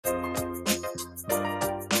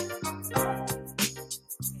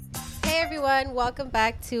everyone. Welcome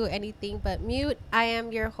back to Anything But Mute. I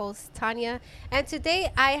am your host, Tanya. And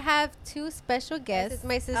today I have two special guests. This is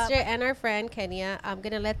my sister and our friend, Kenya. I'm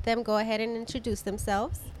going to let them go ahead and introduce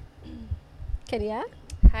themselves. Kenya?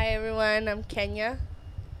 Hi everyone, I'm Kenya.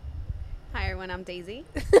 Hi everyone, I'm Daisy.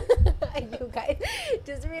 You guys,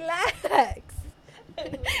 just relax.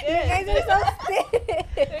 You guys are so stiff.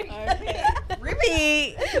 Okay.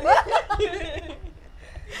 Repeat.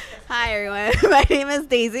 Hi everyone, my name is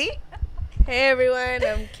Daisy. Hey everyone,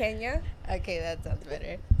 I'm Kenya. Okay, that sounds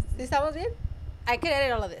better. ¿Sí estamos bien? I could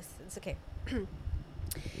edit all of this. It's okay.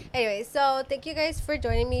 Anyway, so thank you guys for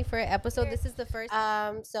joining me for an episode. This is the first.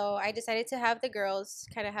 So I decided to have the girls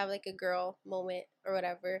kind of have like a girl moment or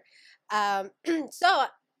whatever. So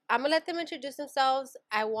I'm gonna let them introduce themselves.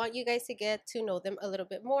 I want you guys to get to know them a little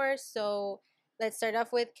bit more. So let's start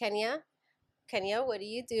off with Kenya. Kenya, what do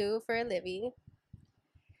you do for a living?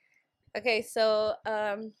 Okay, so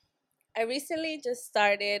I recently just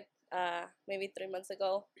started, maybe 3 months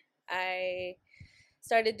ago. I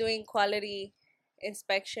started doing quality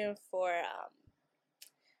inspection for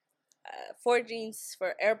forgings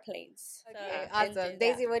for airplanes. Okay, So, awesome.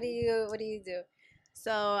 Daisy, what do you do?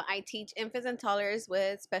 So I teach infants and toddlers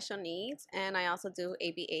with special needs, and I also do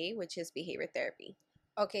ABA, which is behavior therapy.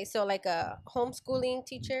 Okay, so like a homeschooling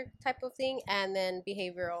teacher type of thing, and then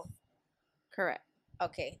behavioral. Correct.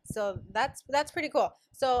 Okay, so that's pretty cool.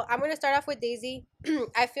 So I'm gonna start off with Daisy.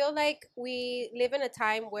 I feel like we live in a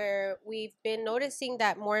time where we've been noticing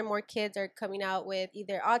that more and more kids are coming out with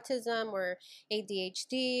either autism or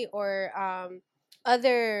ADHD or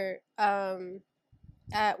other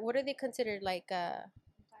what are they considered like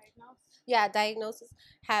diagnosis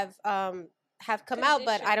have come out,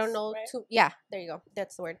 but I don't know Conditions, too. Yeah, there you go.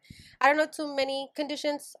 That's the word. I don't know too many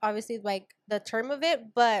conditions. Obviously, like the term of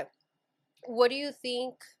it, but what do you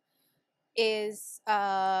think is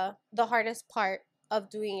the hardest part of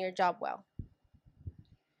doing your job well?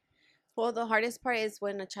 Well, the hardest part is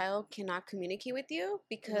when a child cannot communicate with you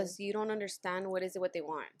because you don't understand what they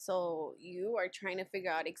want. So you are trying to figure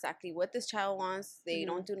out exactly what this child wants. They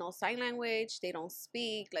don't do no sign language. They don't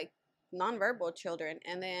speak like nonverbal children.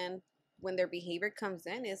 And then when their behavior comes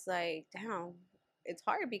in, it's like, damn, it's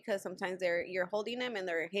hard because sometimes you're holding them and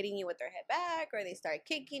they're hitting you with their head back, or they start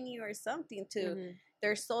kicking you or something.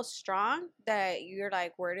 They're so strong that you're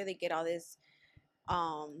like, where do they get all this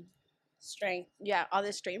um strength. yeah, all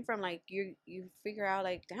this strength from? Like you figure out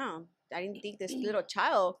like, damn, I didn't think this little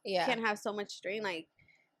child can have so much strength. Like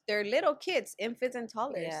they're little kids, infants and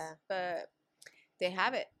toddlers, but they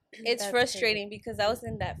have it. It's That's frustrating because I was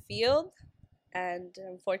in that field, and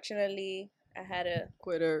unfortunately, I had to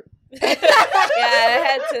Quitter. I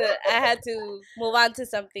had to move on to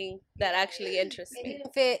something that actually interests It me.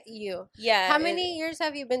 didn't fit you. Yeah. How many years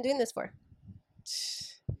have you been doing this for?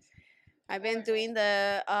 I've been doing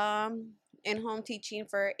the in-home teaching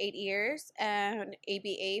for 8 years and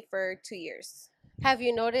ABA for 2 years. Have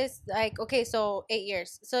you noticed, like, okay, so 8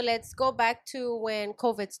 years. So let's go back to when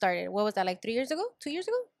COVID started. What was that, like 3 years ago? 2 years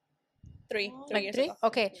ago? Three Like years three? ago.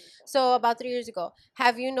 Okay. So about 3 years ago.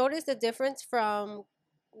 Have you noticed the difference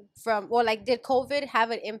well, like, did COVID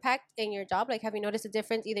have an impact in your job? Like, have you noticed a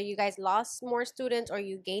difference? Either you guys lost more students or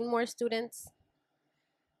you gained more students?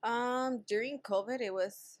 During COVID, it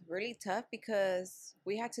was really tough because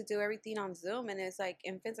we had to do everything on Zoom, and it's like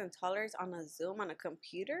infants and toddlers on a Zoom on a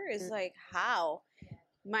computer. It's like, how?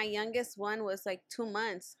 My youngest one was like 2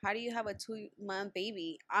 months. How do you have a 2-month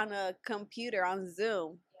baby on a computer on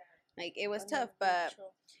Zoom? Like it was tough, but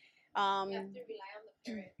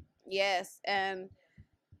yes, and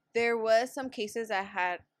there was some cases I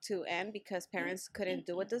had to end because parents couldn't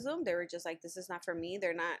do with the Zoom. They were just like, this is not for me.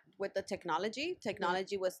 They're not with the technology.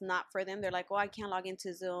 Technology was not for them. They're like, oh, I can't log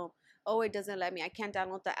into Zoom. Oh, it doesn't let me. I can't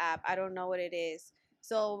download the app. I don't know what it is.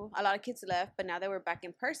 So a lot of kids left, but now that we're back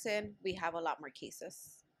in person, we have a lot more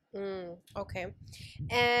cases. Okay.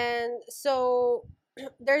 And so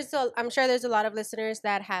I'm sure there's a lot of listeners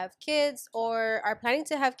that have kids or are planning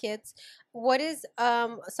to have kids. What is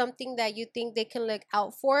something that you think they can look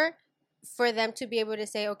out for them to be able to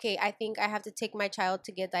say, okay, I think I have to take my child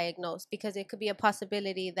to get diagnosed, because it could be a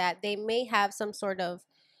possibility that they may have some sort of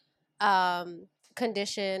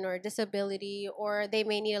condition or disability, or they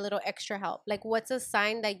may need a little extra help. Like, what's a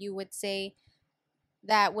sign that you would say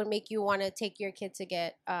that would make you want to take your kid to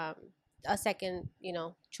get a second,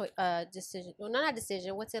 decision? Well, not a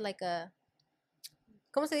decision. What's it, like a?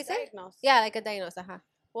 ¿Cómo se dice? Diagnosed. Yeah, like a diagnosis.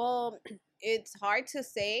 Well, it's hard to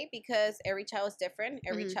say because every child is different.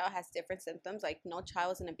 Every child has different symptoms. Like no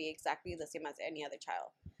child is going to be exactly the same as any other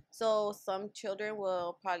child. So some children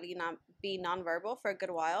will probably not be nonverbal for a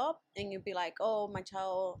good while, and you'll be like, oh, my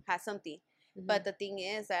child has something. But the thing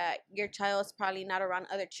is that your child is probably not around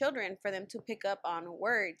other children for them to pick up on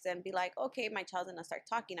words and be like, okay, my child's gonna start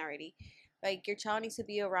talking already. Like your child needs to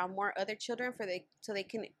be around more other children so they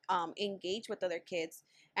can engage with other kids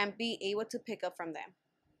and be able to pick up from them.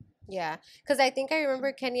 Yeah, because I think I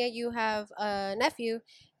remember, Kenya, you have a nephew,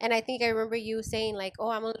 and I think I remember you saying like, "Oh,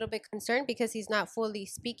 I'm a little bit concerned because he's not fully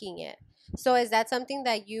speaking yet." So is that something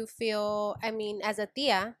that you feel? I mean, as a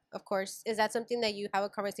tia, of course, is that something that you have a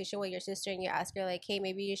conversation with your sister and you ask her like, "Hey,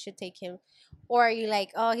 maybe you should take him," or are you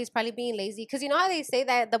like, "Oh, he's probably being lazy"? Because you know how they say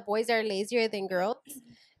that the boys are lazier than girls.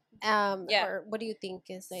 Yeah. Or what do you think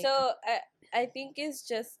is like? So I think it's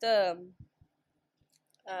just what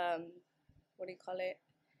do you call it?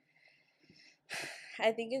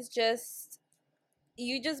 I think it's just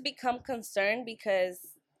you just become concerned because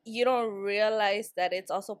you don't realize that it's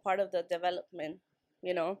also part of the development,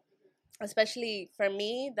 you know? Especially for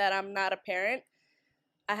me that I'm not a parent.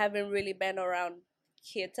 I haven't really been around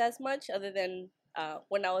kids as much other than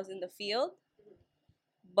when I was in the field.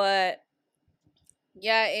 But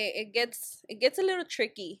yeah, it gets a little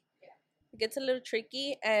tricky. It gets a little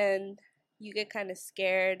tricky and you get kind of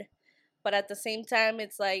scared. But at the same time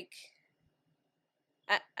it's like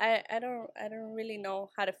I don't really know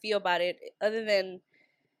how to feel about it other than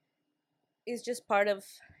it's just part of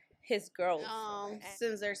his growth.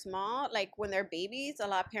 Since they're small, like when they're babies, a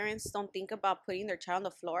lot of parents don't think about putting their child on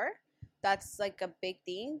the floor. That's like a big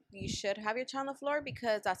thing. You should have your child on the floor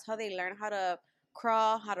because that's how they learn how to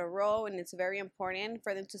crawl, how to roll, and it's very important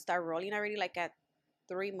for them to start rolling already, like at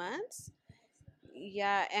 3 months.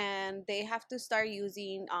 Yeah, and they have to start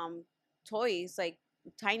using toys like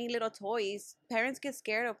tiny little toys. Parents get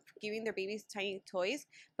scared of giving their babies tiny toys,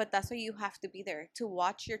 but that's why you have to be there to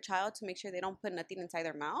watch your child to make sure they don't put nothing inside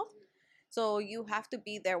their mouth. So you have to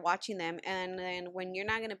be there watching them, and then when you're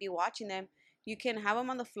not going to be watching them, you can have them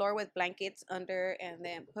on the floor with blankets under, and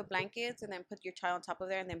then put blankets, and then put your child on top of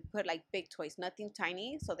there, and then put like big toys, nothing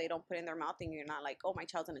tiny, so they don't put in their mouth, and you're not like, oh, my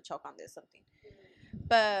child's gonna choke on this something.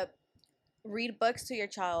 But read books to your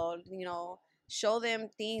child, show them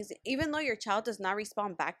things. Even though your child does not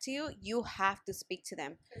respond back to you, you have to speak to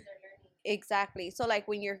them. Exactly. So like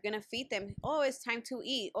when you're gonna feed them, oh, it's time to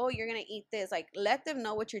eat. Oh, you're gonna eat this. Like let them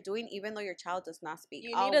know what you're doing, even though your child does not speak.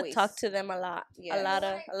 You need to talk to them a lot. Yes. A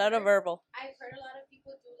lot of verbal. I've heard a lot of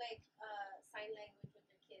people do like sign language with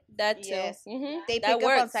their kids. That too. Yes. Mm-hmm. They that pick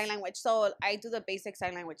works. up on sign language. So I do the basic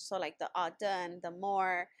sign language. So like the done, the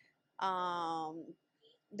more,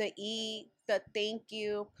 the eat, the thank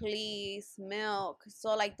you, please, milk.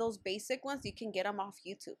 So like those basic ones, you can get them off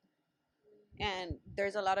YouTube. And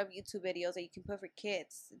there's a lot of YouTube videos that you can put for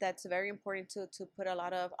kids. That's very important to put a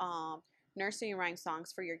lot of nursery rhyme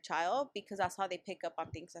songs for your child because that's how they pick up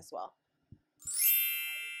on things as well.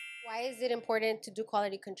 Why is it important to do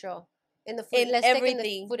quality control in the food? In let's everything. Stick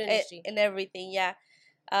in the food industry. In everything, yeah.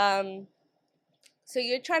 So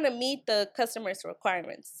you're trying to meet the customer's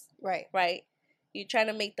requirements, right? Right. You're trying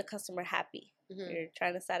to make the customer happy. Mm-hmm. You're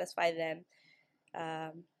trying to satisfy them.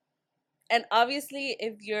 And obviously,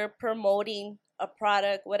 if you're promoting a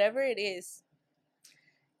product, whatever it is,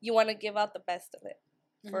 you want to give out the best of it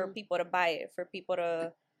for people to buy it, for people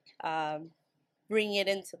to bring it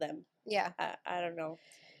into them. Yeah. I don't know.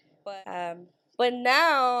 But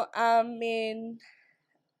now I'm in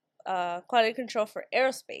quality control for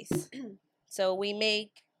aerospace. So we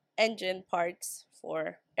make engine parts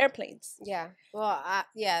for airplanes. Yeah. Well,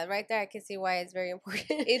 yeah, right there I can see why it's very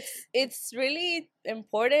important. It's really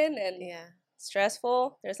important and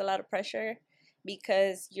stressful. There's a lot of pressure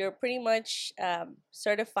because you're pretty much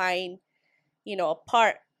certifying, a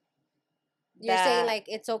part. You're saying like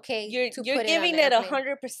it's okay. You're put giving it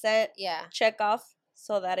 100% check off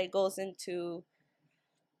so that it goes into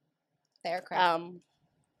the aircraft.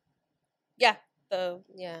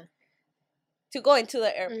 To go into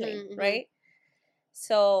the airplane, right?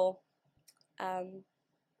 So,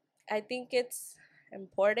 I think it's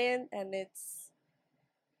important and it's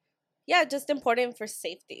just important for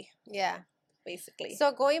safety. Yeah. Basically.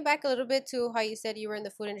 So going back a little bit to how you said you were in the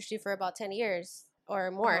food industry for about 10 years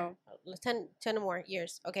or more, 10 or more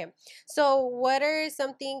years. Okay. So what are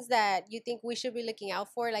some things that you think we should be looking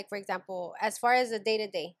out for? Like, for example, as far as the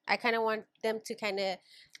day-to-day, I kind of want them to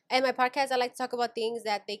in my podcast, I like to talk about things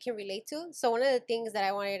that they can relate to. So one of the things that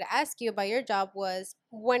I wanted to ask you about your job was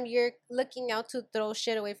when you're looking out to throw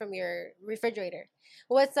shit away from your refrigerator,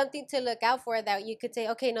 what's something to look out for that you could say,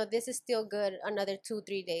 okay, no, this is still good another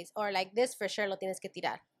 2-3 days, or like this for sure lo tienes que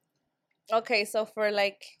tirar? Okay, so for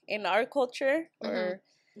like in our culture or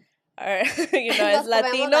are, you know, as Nos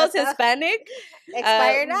comemos Latinos, la stuff. Hispanic,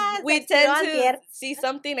 Expired. we tend to see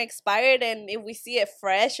something expired, and if we see it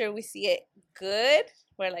fresh or we see it good,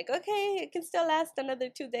 we're like, okay, it can still last another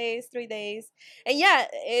 2 days, 3 days. And yeah,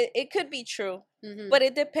 it could be true, but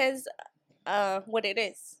it depends what it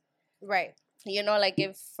is. Right. You know, like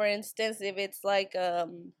if, for instance, if it's like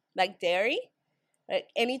dairy, like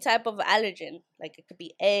any type of allergen, like it could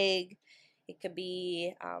be egg, it could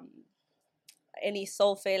be any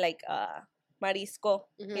sulfate, like marisco,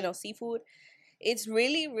 you know, seafood. It's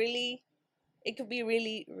really, really, it could be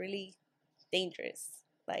really, really dangerous.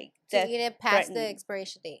 Like to eat it past the threatening.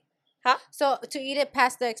 expiration date. Huh? So to eat it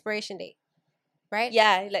past the expiration date, right?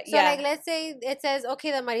 Yeah, like So like, let's say it says,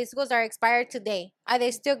 okay, the mariscos are expired today. Are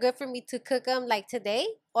they still good for me to cook them like today?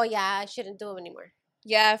 Or yeah, I shouldn't do them anymore.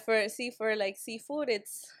 Yeah, for like seafood,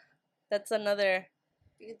 that's another.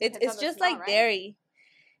 It's just smell, like right? dairy.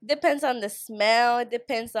 Depends on the smell. It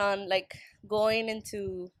depends on like going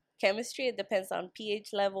into chemistry. It depends on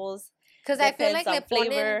pH levels. Because I feel like on le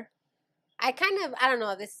ponen, I don't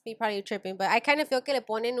know, this is me probably tripping, but I kind of feel que le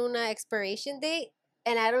ponen una expiration date,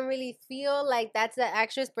 and I don't really feel like that's the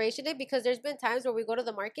actual expiration date, because there's been times where we go to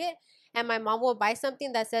the market and my mom will buy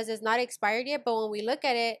something that says it's not expired yet, but when we look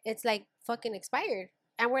at it, it's like fucking expired.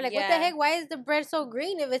 And we're like, what the Yeah. heck? Why is the bread so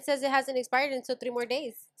green if it says it hasn't expired until 3 more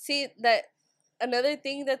days? See, that another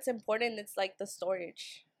thing that's important is like the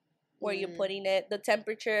storage, where you're putting it, the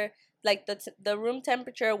temperature, like the room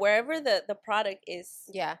temperature, wherever the product is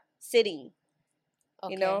Yeah. sitting.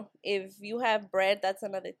 Okay. You know, if you have bread, that's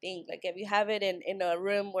another thing. Like if you have it in a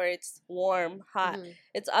room where it's warm, hot,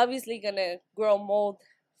 it's obviously gonna grow mold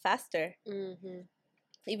faster,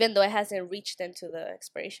 even though it hasn't reached into the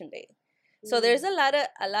expiration date. So there's a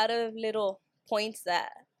lot of little points that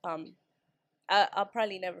I'll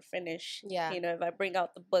probably never finish. Yeah. You know, if I bring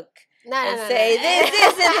out the book No, and say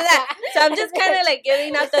this and that. So I'm just kind of like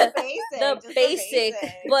giving out the basic.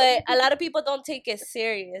 But a lot of people don't take it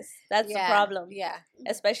serious. That's the problem. Yeah.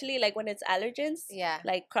 Especially like when it's allergens. Yeah.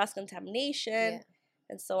 Like cross contamination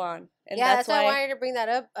and so on. And yeah, that's why I wanted to bring that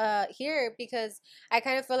up here, because I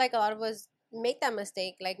kind of feel like a lot of us make that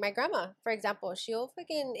mistake. Like my grandma, for example, she'll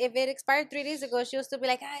freaking, if it expired 3 days ago, she'll still be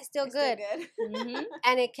like, it's still good.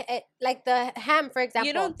 And it like the ham, for example,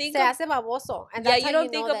 you don't think se hace baboso, and that's you how don't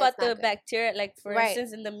think know about that the it's not good. bacteria, like for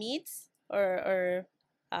instance in the meats or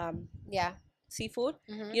seafood.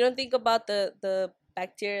 You don't think about the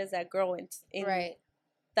bacteria that grow in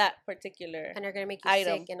that particular and they're gonna make you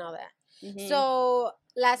item. sick and all that. So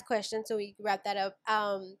last question, so we wrap that up.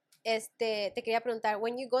 Te quería preguntar,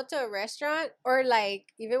 when you go to a restaurant, or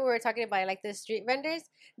like even we were talking about like the street vendors,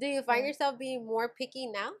 do you find yourself being more picky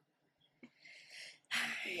now?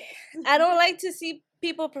 I don't like to see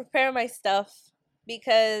people prepare my stuff,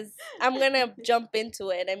 because I'm gonna jump into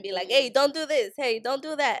it and be like, hey, don't do this, hey, don't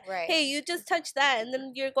do that, hey, you just touch that, and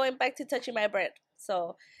then you're going back to touching my bread.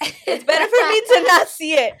 So it's better for me to not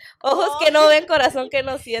see it. Ojos que no ven, corazón que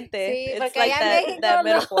no siente. Sí, it's like that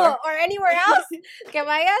metaphor. No, or anywhere else que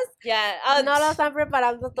vayas, yeah, no lo están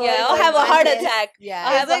preparando todo. Yeah, I'll have a heart attack. Yeah,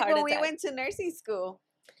 I'll have it's like a heart when we attack. went to nursing school.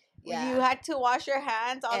 Yeah. You had to wash your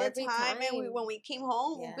hands all Every the time. And when we came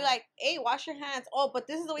home, we'd be like, hey, wash your hands. Oh, but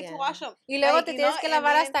this is the way to wash them. Y luego like, te tienes que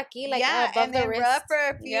lavar hasta aquí, like above and the then wrist. rub for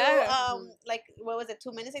a few, Yeah. like, what was it,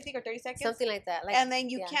 2 minutes, I think, or 30 seconds? Something like that. Like, and then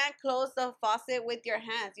you can't close the faucet with your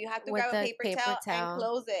hands. You have to With grab a the paper towel and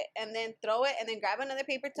close it. And then throw it and then grab another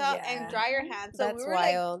paper towel and dry your hands. So That's we were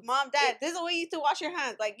wild. like, Mom, Dad, this is the way you used to wash your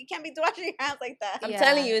hands. Like, you can't be washing your hands like that. I'm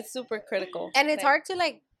telling you, it's super critical. And it's hard to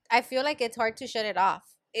I feel like it's hard to shut it off.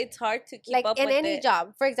 It's hard to keep like up in with any it.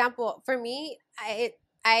 job. For example, for me,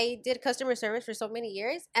 I did customer service for so many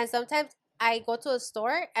years, and sometimes I go to a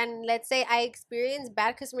store and let's say I experience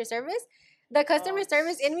bad customer service. The customer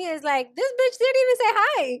service in me is like, this bitch didn't even say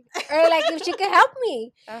hi, or like if she could help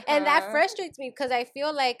me. And that frustrates me, because I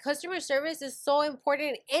feel like customer service is so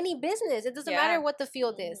important in any business. It doesn't matter what the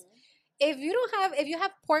field is. If you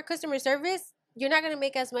have poor customer service, you're not gonna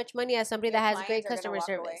make as much money as somebody that has great customer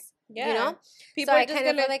service. Yeah. You know, people so are just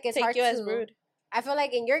gonna like it's take hard you to, as rude. I feel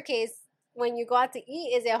like in your case, when you go out to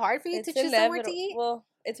eat, is it hard for you to choose somewhere to eat? Well,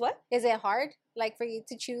 it's what? Is it hard, like, for you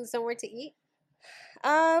to choose somewhere to eat?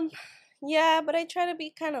 Yeah, but I try to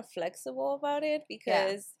be kind of flexible about it,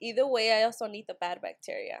 because either way, I also need the bad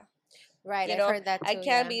bacteria. Right, You I've know, heard that too. I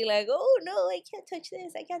can't be like, oh no, I can't touch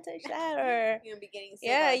this, I can't touch that, or You'll be getting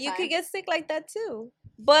sick all the you time. could get sick like that too.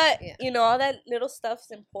 But you know, all that little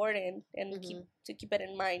stuff's important, and keep it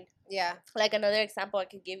in mind. Yeah. Like another example I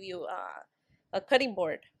could give you, a cutting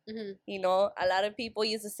board. You know, a lot of people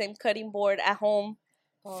use the same cutting board at home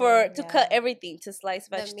to cut everything, to slice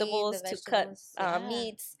The meat, vegetables, the to cut vegetables, yeah.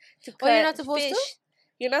 meats, to Oh, you're cut not supposed to? fish.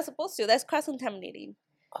 You're not supposed to. That's cross-contaminating.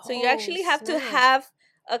 So you Oh, actually have to snap. have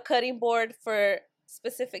a cutting board for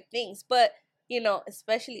specific things. But,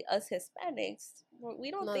 especially us Hispanics,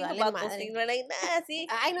 we don't Nos think vale about those madre. things. We're like, nah, sí.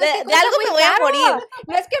 Ay, no, De, es que de cuesta algo muy me voy a caro. morir.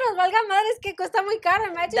 No es que nos valga madre, es que cuesta muy caro.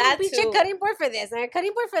 Imagine a That pinche too. cutting board for this, and a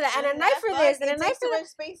cutting board for that, and a knife for this, and a knife for that.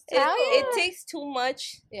 space It, Hell it yeah. takes too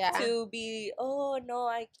much Yeah. to be, oh, no,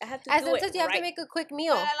 I have to And do it sometimes you have to right. make a quick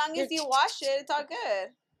meal. But as long as you wash it, it's all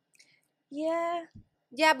good. Yeah.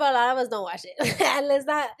 Yeah, but a lot of us don't wash it. Unless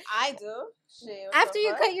not. I do. Shit, what After the you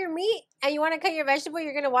fuck? cut your meat and you want to cut your vegetable,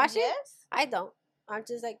 you're going to wash it? Yes. I don't. I'm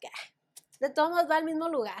just like, de todos modos va al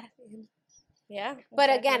mismo lugar. Yeah. But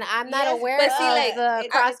exactly. again, I'm not Yes, aware but see, of like, the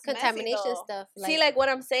it's cross-contamination messy, though. stuff. See, like, what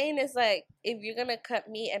I'm saying is, like, if you're going to cut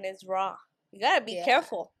meat and it's raw, you got to be Yeah.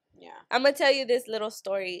 careful. Yeah. I'm going to tell you this little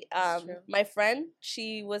story. That's true. My friend,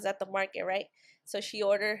 she was at the market, right? So she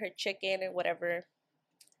ordered her chicken and whatever.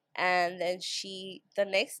 And then the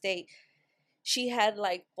next day, she had,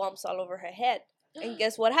 like, bumps all over her head. And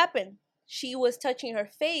guess what happened? She was touching her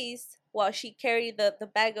face while she carried the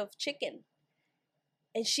bag of chicken.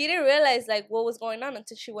 And she didn't realize, like, what was going on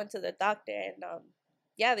until she went to the doctor. And,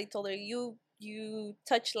 yeah, they told her, you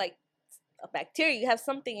touch, like, a bacteria. You have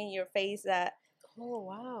something in your face that... Oh,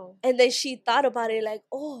 wow. And then she thought about it, like,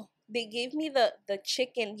 oh, they gave me the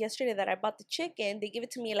chicken yesterday that I bought the chicken. They gave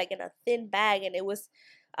it to me, like, in a thin bag. And it was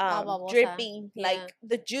dripping, Yeah. like,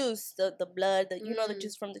 the juice, the blood, the Mm.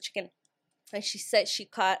 juice from the chicken. And she said she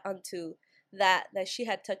caught onto that she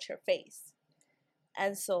had touched her face.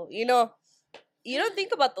 And so, you don't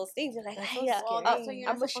think about those things. You're like, That's hey, so yeah, scary. That's why you're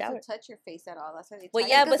I'm not a supposed shower. to touch your face at all. That's why they Well, tell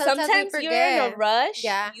yeah, you. but Because sometimes we sometimes you're in a forget. rush.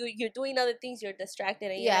 Yeah. You're doing other things. You're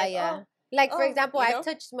distracted. And Yeah, you're like, yeah. Like, for oh, example, you I've know?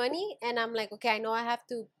 touched money, and I'm like, okay, I know I have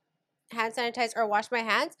to hand sanitize or wash my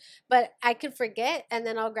hands, but I could forget, and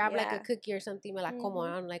then I'll grab, like, a Yeah. cookie or something, me la como, Mhm.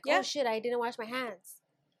 and I'm like, Yeah. oh, shit, I didn't wash my hands.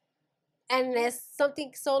 And it's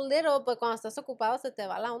something so little, but cuando estás ocupado, se te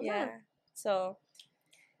va la onda. Yeah. So,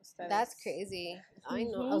 That's crazy. I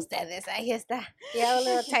know. Mhm. Ustedes, ahí está. You have a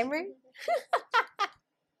little timer?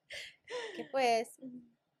 ¿Qué pues?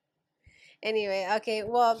 Anyway, okay,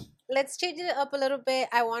 well, let's change it up a little bit.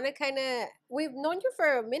 I want to kind of... We've known you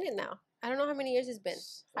for a minute now. I don't know how many years it's been.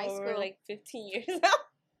 High over school. like 15 years now.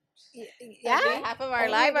 Yeah? Half of our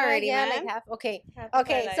Oh my life God, already, yeah, man. like half. Okay. Half of our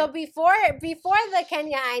Okay, life. so before the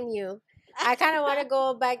Kenya I knew, I kind of want to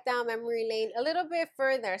go back down memory lane a little bit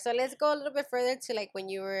further. So let's go a little bit further to, like, when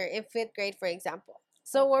you were in 5th grade, for example.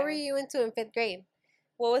 So what were Okay. you into in 5th grade?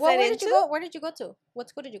 What was Well, I where into? did you go? Where did you go to? What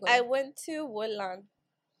school did you go to? I went to Woodlawn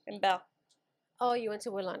in Bell. Oh, you went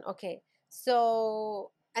to Woodlawn. Okay.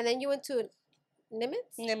 So, and then you went to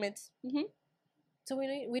Nimitz? Nimitz. Hmm. So we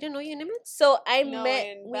didn't know you in Nimitz? So we In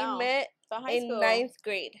Bell. met So high in school. 9th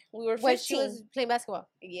grade. We were 15. When she was playing basketball.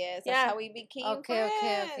 Yes, that's Yeah. how we became Okay, okay,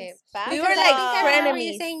 friends. okay. We Because were I like think I remember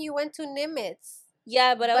you frenemies. saying you went to Nimitz.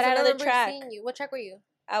 Yeah, but I was I don't another remember track. seeing you. What track were you?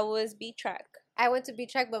 I was B track. I went to B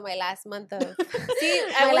track, but my last month of... See,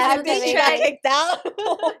 My I last was in month of B eighth track. grade. kicked out.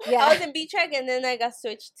 Yeah. I was in B track, and then I got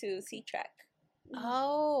switched to C track.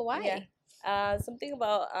 Oh, why? Yeah. Something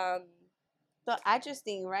about The address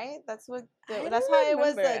thing, right? That's what. I That's don't how it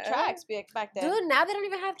was. The remember. tracks back then. Dude, now they don't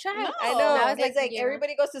even have track. no, I know. Now It's like yeah.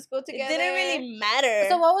 everybody goes to school it together. didn't really matter.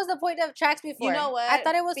 So what was the point of tracks before? know what? I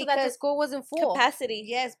thought it was so that the Because school wasn't full. Capacity.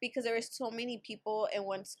 Yes, because there were so many people in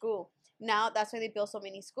one school. Now that's why they build so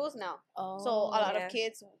many schools now. Oh, So a lot yeah. of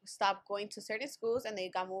kids stopped going to certain schools and they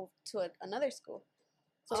got moved to another school.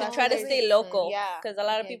 So To that's try the to reason- stay local. Yeah. Because a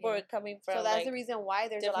lot of Okay, people okay. were coming from So that's like, the reason why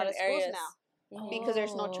there's a lot of different schools areas. now. Mhm. because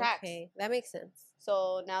there's no tracks. Okay, that makes sense.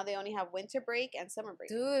 So now they only have winter break and summer break.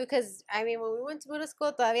 Dude, because I mean, when we went to middle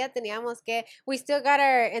school, todavía teníamos que. We still got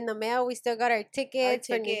in the mail. We still got our tickets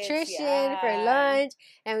for tickets, nutrition, for yeah. lunch,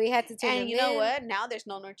 and we had to turn And them you know in. what? Now there's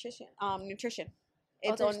no nutrition. Nutrition.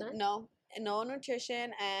 It's there's not? no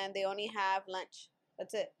nutrition, and they only have lunch.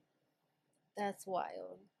 That's it. That's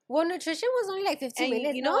wild. Well, nutrition was only like 15 And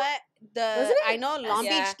minutes. you know no? what? Wasn't it? I know Long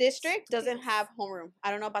Yeah. Beach District doesn't have homeroom.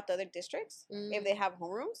 I don't know about the other districts if they Mm. have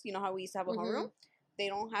homerooms. You know how we used to have a Mhm. homeroom? They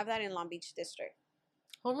don't have that in Long Beach District.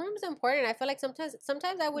 Homeroom's important. I feel like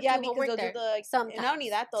sometimes I would Yeah, do because homework they'll there. do the. And Sometimes. not only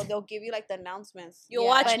that though, they'll give you like the announcements. You Yeah.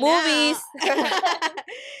 watch But now- movies.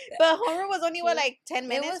 but homeroom was only what, like 10 It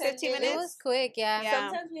minutes, was 15 It minutes. was quick, yeah. Yeah.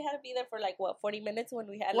 Sometimes we had to be there for like 40 minutes when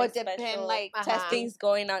we had What like depend special like Uh-huh. testing. things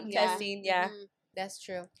going on, Yeah. testing. Yeah. Mhm. That's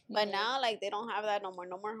true. But Mhm. now like they don't have that no more.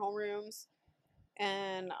 No more homerooms,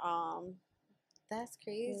 and That's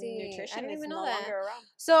crazy. nutrition I didn't is even no know that. longer around.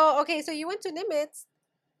 So, okay, so you went to Nimitz.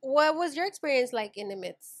 What was your experience like in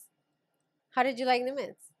Nimitz? How did you like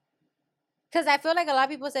Nimitz? Because I feel like a lot of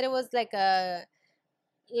people said it was like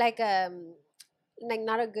like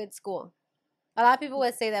not a good school. A lot of people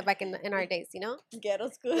would say that back in our days, you know? Ghetto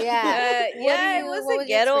school. Yeah. Yeah, it was what a was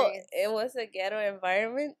your ghetto. experience? It was a ghetto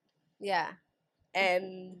environment, Yeah.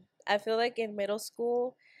 and I feel like in middle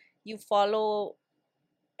school, you follow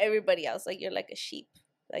everybody else. Like you're like a sheep.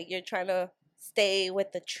 Like you're trying to stay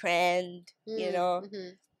with the trend. You know.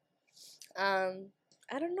 Mm-hmm.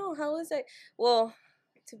 I don't know how was it. Well,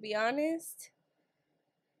 to be honest,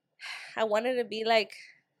 I wanted to be like.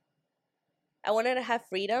 I wanted to have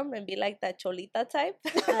freedom and be like that cholita type.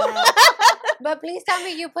 But please tell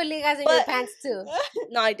me you put ligas in your pants too.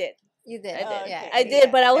 No, I did. You did. I did. Oh, Yeah. okay. I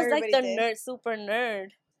did, but I was Everybody like the did. nerd, super nerd.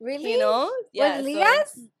 Really? You know? With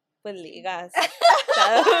ligas? With ligas.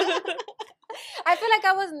 I feel like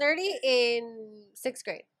I was nerdy in 6th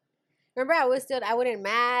grade. Remember, I wouldn't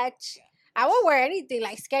match. I won't wear anything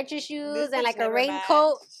like Skechers shoes and like a never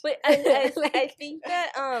raincoat. But I Like- think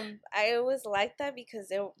that I was like that because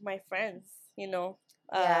they were my friends, you know.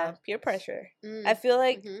 Yeah. Peer pressure. Mm, I feel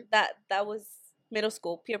like mhm. that was middle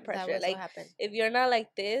school peer that pressure. was Like what happened. if you're not like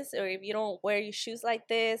this, or if you don't wear your shoes like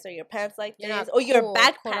this, or your pants like You're this, not or your cool,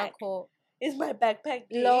 backpack. quote unquote. Is my backpack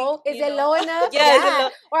big, Low? Is you it know? low enough? Yeah, is it low?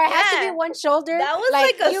 Or it has to Yeah. be one shoulder. That was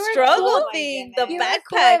like a you were struggle cool. Oh my thing. The goodness. You were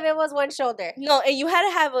cool backpack. if it was one shoulder. No, and you had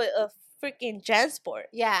to have a freaking JanSport.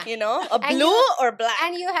 Yeah. You know, a And blue you- or black.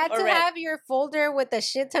 And you had or to red. have your folder with a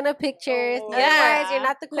shit ton of pictures. Oh, Otherwise, yeah. you're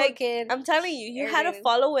not the cool Like, kid. I'm telling you, you had to Everything.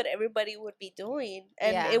 follow what everybody would be doing,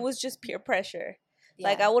 and Yeah. it was just peer pressure.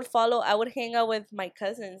 Like Yeah. I would hang out with my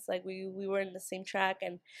cousins. Like we were in the same track,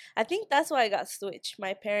 and I think that's why I got switched.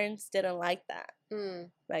 My parents didn't like that.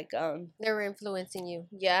 Mm, Like they were influencing you.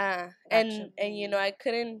 yeah, Gotcha. and you know I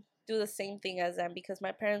couldn't do the same thing as them because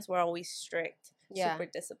my parents were always strict, Yeah. super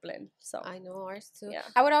disciplined. So I know ours too. Yeah.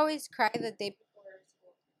 I would always cry the day before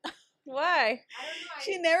school. why? I don't know.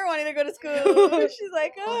 She never wanted to go to school. She's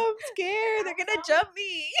like, oh, I'm scared. They're gonna jump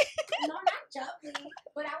me. No, not jumping,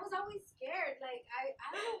 but I was always scared. Like I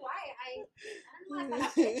don't know why. I don't know. I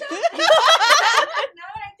thought I now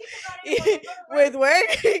that I think about it, With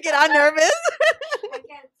work, you get all nervous I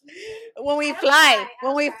can't sleep. when we I don't fly. cry. I When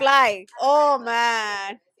don't we cry. fly. I don't Oh cry, but man.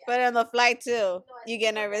 yeah. But on the flight too, No, you it's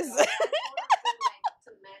get super nervous. pedo. I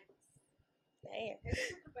told her to, like, Damn. it's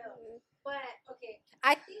super pedo. But okay,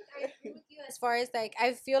 I think I agree with you as far as like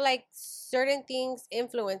I feel like certain things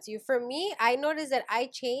influence you. For me, I noticed that I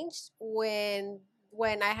changed when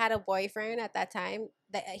I had a boyfriend at that time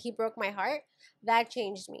that he broke my heart. That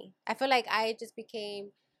changed me. I feel like I just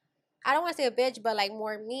became, I don't want to say a bitch, but like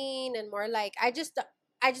more mean and more like I just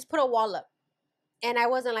put a wall up, and I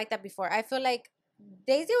wasn't like that before. I feel like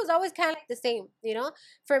Daisy was always kind of like the same, you know.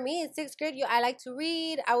 For me in 6th grade, I like to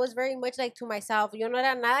read. I was very much like to myself. Yo no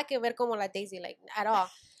era nada que ver como la Daisy, like at all.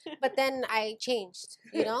 But then I changed,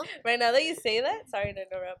 you know. Right now that you say that, sorry to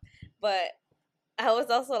interrupt, but I was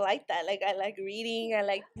also like that. Like I like reading. I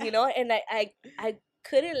like you know, and I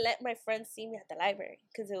couldn't let my friends see me at the library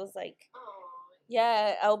because it was like.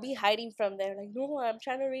 Yeah, I'll be hiding from them. Like, no, I'm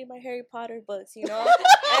trying to read my Harry Potter books, you know?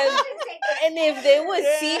 And if they would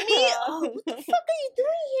see me, oh, what the fuck are you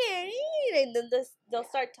doing here? And then they'll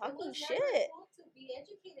start talking shit.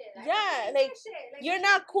 Yeah, like, You're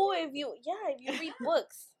not cool if you read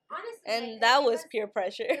books. Honestly, And that was peer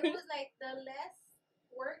pressure. It was like the less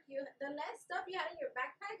the less stuff you had in your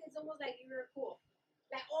backpack, it's almost like you were cool.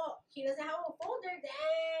 Like, oh, he doesn't have a folder.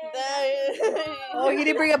 Damn. Oh, you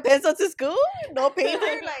didn't bring a pencil to school? No paper?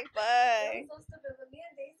 Like, bye. That was so stupid. But me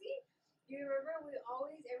and Daisy, you remember we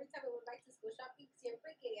always, every time we went back to school shopping,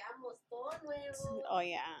 siempre queríamos todo nuevo. Oh,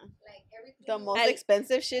 yeah. Like everything. The most And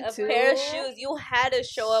expensive shit, A too. pair of shoes. You had to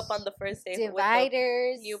show up on the first day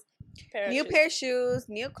Dividers. with the New pair of shoes,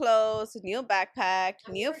 new clothes, new backpack,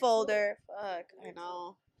 And new we're folder. Fuck, I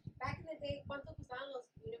know. Back in the day, ¿cuánto costaban los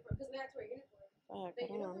uniforms? Because we had to wear uniforms. Fuck, The I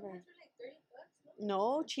don't uniforms remember. were like $30,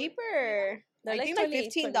 no? No, cheaper. They're I like think like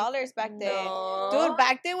 20, $15 back then. No. Dude,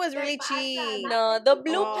 back then was They're really pasta, cheap. No, the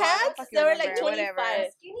blue Oh, I don't pants, fucking they were like remember, whatever. 25.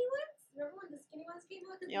 The skinny ones? Remember when the skinny ones came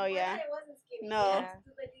out? 'Cause Oh, before yeah. that, it wasn't skinny. No. It was Yeah.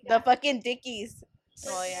 stupid. You The got- fucking Dickies.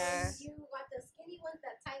 but Oh, then yeah. You got the skinny ones,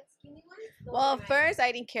 the tight skinny ones. those Well, were nice. first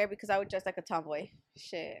I didn't care because I would dress like a tomboy.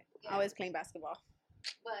 Shit. Yeah. I was playing basketball.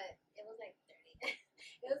 But it was like 30.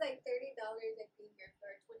 It was like $30, I think, or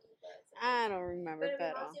for $20. I don't remember, But mi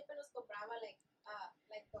pero. mom siempre nos compraba like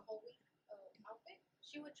the whole week outfit.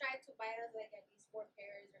 She would try to buy us like at least 4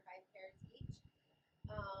 pairs or 5 pairs each.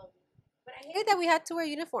 But I hated that we had to wear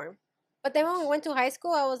uniform. But then when we went to high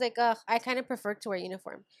school, I was like, ugh, I kind of prefer to wear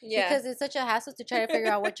uniform Yeah. because it's such a hassle to try to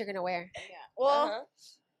figure out what you're gonna wear. Yeah. Well, Uh-huh.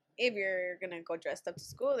 if you're gonna go dressed up to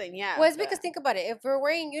school, then yeah. Well, it's but- because think about it. If we're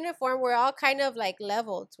wearing uniform, we're all kind of like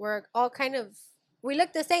leveled. We're all kind of we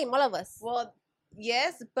look the same, all of us. well,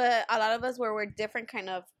 yes, but a lot of us were different kind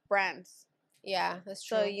of brands. Yeah, that's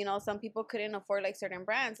true. So, you know, some people couldn't afford like certain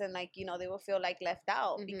brands and like, you know, they will feel like left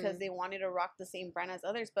out because they wanted to rock the same brand as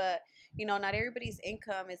others. But, you know, not everybody's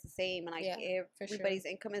income is the same. And like Yeah, for sure. everybody's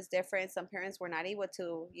income is different. Some parents were not able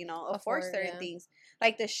to, you know, afford certain yeah. things.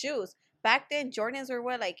 Like the shoes. Back then, Jordans were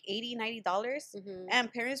what, like $80, $90? Mhm.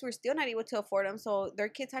 And parents were still not able to afford them. So their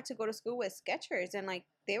kids had to go to school with Skechers. And like,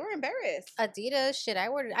 they were embarrassed. Adidas, shit, I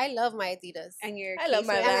love my Adidas. And your I love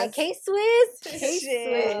my K-Swiss- And my Vans. K-Swiss.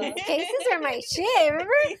 Shit. Cases are my shit,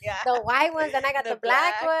 remember? Yeah. The white ones, then I got the, The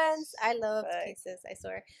black black. ones. I love Fuck. cases, I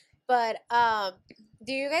swear. But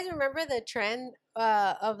do you guys remember the trend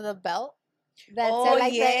of the belt? That said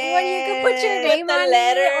like that when you could put your yes. name The on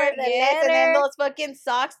letter, it or the Yes, letter. and then those fucking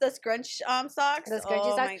socks, the scrunch socks. The scrunchy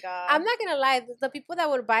oh socks. my god. I'm not gonna lie, the people that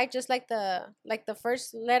would buy just like the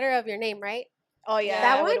first letter of your name, right? Oh yeah,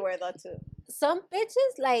 That I would one? wear that too. Some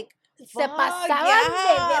bitches like se Fuck, pasaban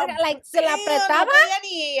de yeah. verga, like se la Damn, apretaban. No podía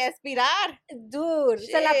ni aspirar. Dude,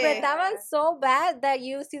 se la Shit. apretaban so bad that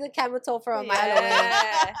you see the camel toe from a mile away.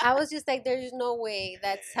 Yeah. I was just like, there's no way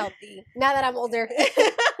that's healthy. Now that I'm older.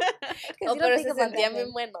 'Cause Oh, you don't pero think se about that sentían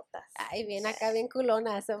then. bien buenotas. Ay, bien acá, bien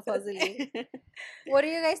culona, supposedly. What do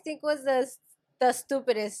you guys think was the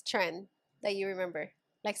stupidest trend that you remember?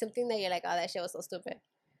 Like something that you're like, oh, that shit was so stupid.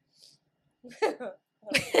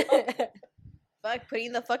 Fuck,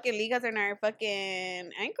 putting the fucking ligas in our fucking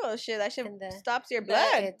ankles. Shit, that shit And the- stops your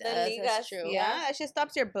blood. It The does, ligas, that's true. Yeah, that shit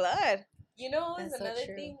stops your blood. You know, what was That's so another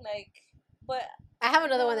true. thing, like, but I have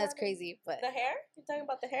another one No, that's no. crazy, but the hair? You're talking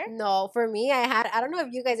about the hair? no, for me, I don't know if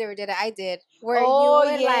you guys ever did it. I did. Where Oh, you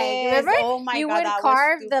would like, remember? Oh my You god, would that was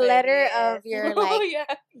carve the stupid, letter yes. of your Oh, like, yeah.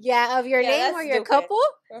 yeah, of your Yeah, name that's or your stupid. couple.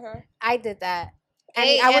 Uh-huh. I did that. And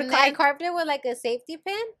Hey, I and then- carved it with like a safety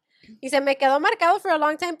pin. Y se me quedó marcado for a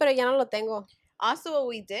long time, pero ya no lo tengo. Also, what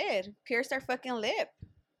we did, pierced our fucking lip.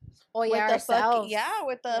 Oh yeah, with the ourselves. fucking, yeah,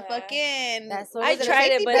 with the Yeah. fucking. That's what I was it? tried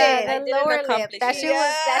it, safety but pin. I the didn't lower lip. accomplish That it.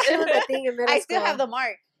 shit was a thing in middle I school. still have the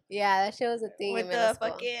mark Yeah, that shit was a thing with in middle the school.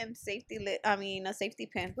 fucking safety lip. I mean, a safety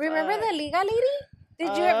pin. Remember Fuck. the Liga lady?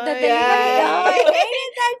 Did you? Oh, The yeah. Liga lady? Oh, I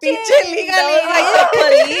hated that Pinche shit. Liga That was like the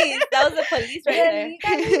police. That was the police right The there.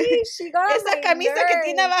 Liga lady, she got on Esa my camisa que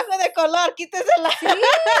tiene nerves. abajo de color, quítesela. Sí.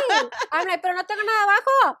 I'm like, pero no tengo nada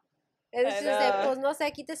abajo. And I she said, know. pues no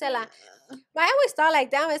sé, quítesela. I always thought like,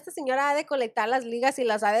 damn, esta señora ha de colectar las ligas y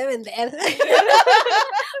las ha de vender.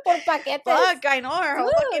 Por paquetes. Fuck, I know her whole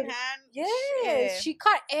Dude. fucking hand. Yes, Shit. she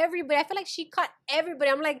caught everybody. I feel like she caught everybody.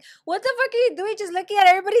 I'm like, what the fuck are you doing? Just looking at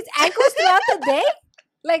everybody's ankles throughout the day?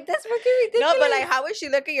 Like, that's fucking ridiculous. No, but like, how would she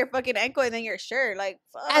look at your fucking ankle and then your shirt? Like,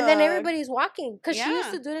 fuck. And then everybody's walking. Because she used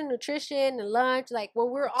Yeah. to do it in nutrition and lunch. Like, when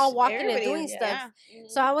we were all walking and Everybody, doing stuff. yeah.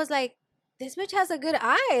 So I was like, this bitch has a good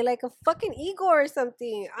eye. Like a fucking Igor or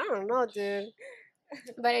something. I don't know, dude.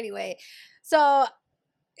 But anyway. So,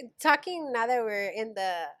 talking now that we're in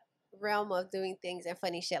the realm of doing things and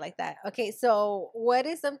funny shit like that. Okay, so what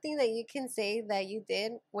is something that you can say that you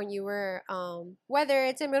did when you were whether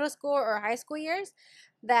it's in middle school or high school years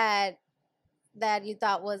that you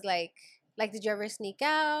thought was like did you ever sneak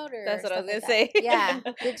out or That's what I stuff was like gonna that? say. Yeah.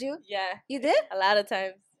 Did you? Yeah, You did? a lot of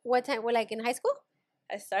times. What time? Well, like in high school?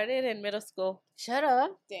 I started in middle school. Shut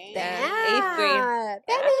up. Damn. Damn. grade.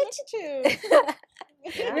 That bitch.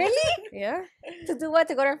 Yeah. Really? Yeah. To do what?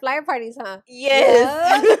 To go to flyer parties, huh? Yes.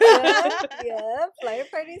 Yeah, flyer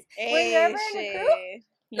parties. Were you ever in a crew?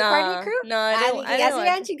 No, party crew? no, I Ah, didn't. ni I que ya didn't hacían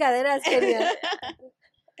like- chingaderas, Kenia.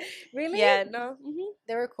 Really? Yeah, no. hmm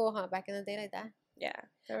They were cool, huh? Back in the day like that. Yeah.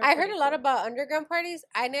 they were I heard pretty a lot cool. about underground parties.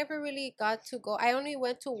 I never really got to go. I only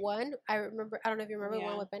went to one. I don't know if you remember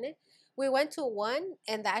one Yeah. with Bennett. We went to one,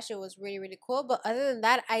 and that shit was really, really cool. But other than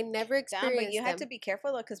that, I never Damn, experienced but you had to them. be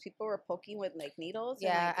careful though, because people were poking with like needles.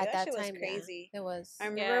 Yeah, and, like, at that shit time, was crazy. yeah, it was. I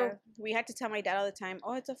remember we had to tell my dad all the time,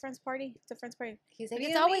 "Oh, it's a friend's party. It's a friend's party." He's like, What do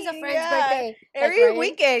it's you always a mean? friend's Yeah. birthday. Like, Every Ryan.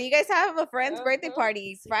 weekend, you guys have a friend's birthday Uh-huh.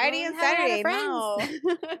 party, Friday and we have a lot of Saturday.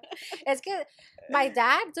 No. It's que my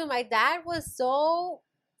dad was so.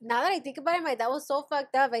 Now that I think about it, my dad was so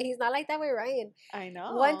fucked up, and he's not like that with Ryan. I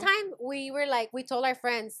know. One time we were like, we told our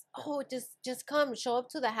friends, "Oh, just come, show up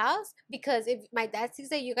to the house, because if my dad sees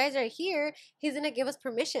that you guys are here, he's gonna give us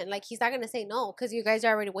permission. Like he's not gonna say no, because you guys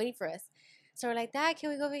are already waiting for us." So we're like, "Dad, can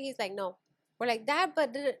we go over?" He's like, "No." We're like, "Dad, but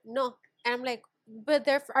no," and I'm like, "But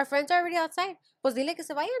our friends are already outside. Pues dile que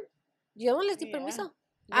se vayan. Yo no les di Yeah. permiso.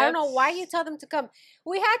 I don't know why you tell them to come."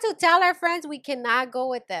 We had to tell our friends we cannot go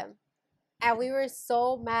with them. And we were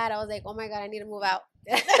so mad. I was like, oh my God, I need to move out.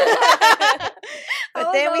 But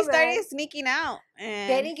was then so we started mad. sneaking out. They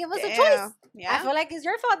And didn't give us a damn, choice. Yeah. I feel like it's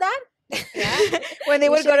your fault, Dad. Yeah. When they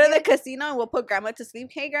You would go should've to the casino and we'll put grandma to sleep.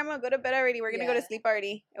 Hey, grandma, go to bed already. We're gonna go to Yeah. sleep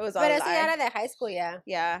already. It was all But a eso ya lie. era de high school, yeah.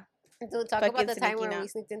 Yeah. So talk Fucking about the time sneaking when we out.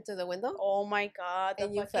 sneaked into the window. Oh my god, the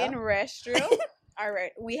And you fucking fell? restroom. All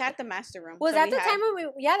right, we had the master room. Was so that we the had- time when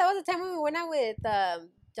we? Yeah, that was the time when we went out with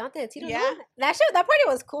Jonathan and Tito. Yeah. No? That party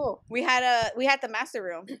was cool. we had the master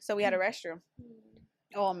room, so we had a restroom.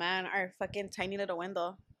 Oh man, our fucking tiny little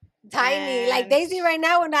window. Tiny, like And- Daisy right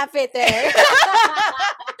now would not fit there.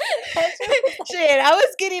 Shit, I was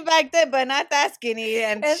skinny back then, but not that skinny.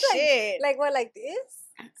 And It's like- shit, like what, like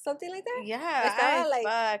this? Something like that? yeah, estaba like-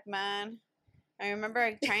 fuck, man. I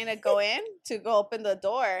remember trying to go in to go open the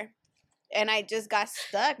door, and I just got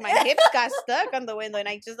stuck. My hips got stuck on the window, and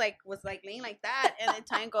I just like was like laying like that. And then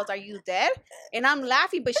Tanya goes, "Are you dead?" And I'm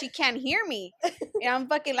laughing, but she can't hear me, and I'm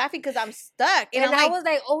fucking laughing because I'm stuck. And I'm I like, was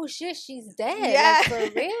like, oh shit, she's dead. Yeah.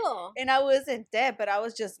 Like, for real. and I wasn't dead, but I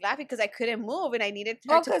was just laughing because I couldn't move, and I needed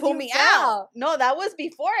her Oh, to 'cause pull you me fell. out. No, that was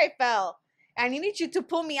before I fell. I needed you to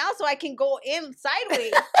pull me out so I can go in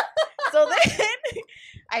sideways. So then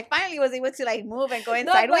I finally was able to like move and go in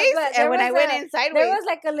No, but- sideways. but there And when I was went a- in sideways, There was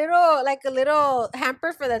like a little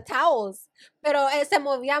hamper for the towels, pero se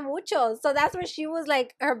movía mucho. So that's where she was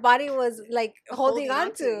like, her body was like holding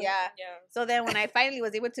on to. Yeah. Yeah. So then when I finally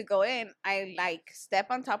was able to go in, I like step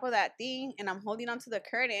on top of that thing and I'm holding onto the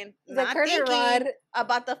curtain, The not curtain thinking rod.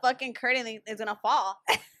 about the fucking curtain is gonna fall.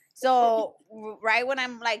 So right when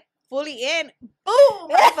I'm like fully in, boom,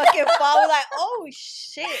 I fucking fall. I was like, oh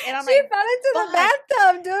shit. And I'm She like, fell into the fuck.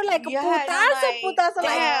 bathtub, dude. Like Yeah, and I'm putazo. I'm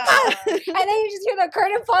like, damn. fuck. And then you just hear the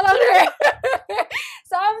curtain fall on her.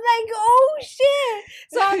 So I'm like, oh shit.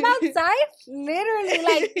 So I'm outside, literally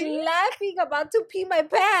like laughing, about to pee my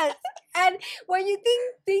pants. And when you think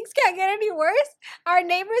things can't get any worse, our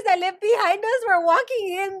neighbors that live behind us were walking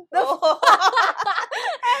in the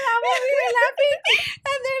and I'm over here laughing.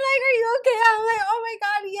 And they're like, are you okay? I'm like, oh my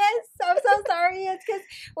God, yes. I'm so sorry. It's because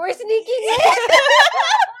we're sneaking in.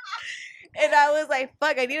 And I was like,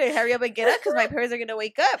 fuck, I need to hurry up and get up because my parents are gonna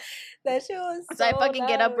wake up. That shit was So I fucking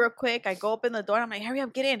get up loud. real quick. I go open the door. I'm like, hurry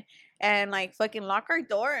up, get in. And like fucking lock our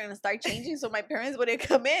door and start changing so my parents wouldn't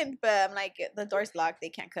come in. But I'm like, the door's locked. They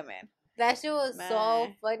can't come in. That shit was so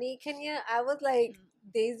Man. funny, Kenya. I was like,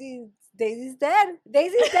 Daisy's dead.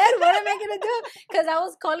 Daisy's dead. What am I gonna do? Because I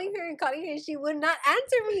was calling her and she would not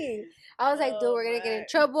answer me. I was like, dude, Oh, we're gonna get in man.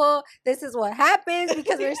 trouble. This is what happens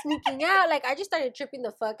because we're sneaking out. Like, I just started tripping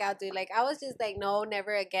the fuck out, dude. Like, I was just like, no,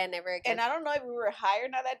 never again, never again. And I don't know if we were high or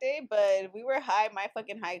not that day, but if we were high. My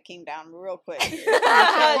fucking high came down real quick.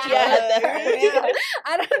 Yeah. Yeah.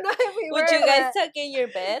 I don't know if we Would were. you guys but- tuck in your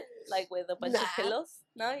bed like with a bunch of Nah. pillows?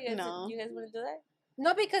 No, you guys. No. You guys wouldn't do that.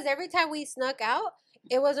 No, because every time we snuck out,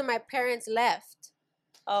 it was when my parents left.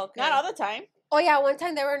 Oh, okay. Not all the time. Oh yeah, one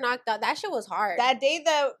time they were knocked out. That shit was hard. That day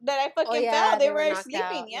that I fucking yeah, fell, they they were were knocked sleeping.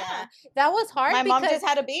 out, Yeah. that was hard. My mom because just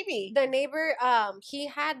had a baby. the neighbor, he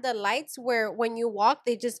had the lights where when you walk,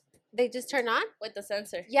 they just turn on. with the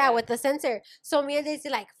sensor. Yeah, with the sensor. So me and Daisy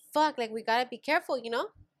like, fuck, like we gotta be careful, you know.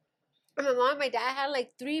 And my mom and my dad had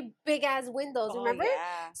like 3 big ass windows. Oh, Remember?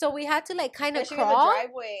 yeah. So we had to like kind of Especially in the crawl,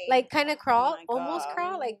 driveway. like kind of crawl, my almost God.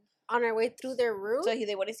 crawl, like on our way through their room. So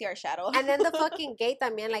they want to see our shadow. And then the fucking gate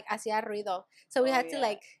también like hacía ruido. So we Oh, had to yeah.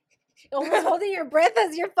 like almost holding your breath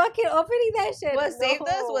as you're fucking opening that shit. What saved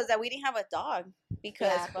us No. was that we didn't have a dog because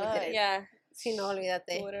Yeah, we fuck. didn't. Yeah. Si no,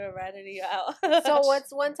 olvídate. Would have ratted you out. So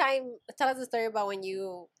what's one time? Tell us a story about when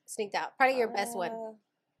you sneaked out. Probably your best one.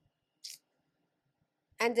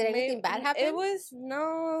 And did anything bad happen? It was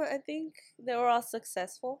no. I think they were all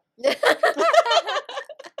successful.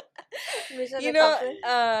 Mission You know,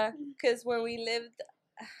 accomplished. because when we lived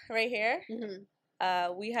right here,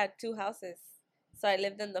 Mhm. we had 2 houses. So I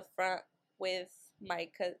lived in the front with my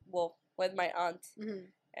with my aunt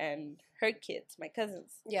Mhm. and her kids, my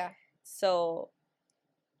cousins. Yeah. So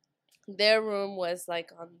their room was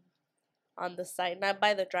like on the side, not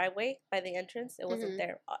by the driveway, by the entrance. It wasn't Mhm.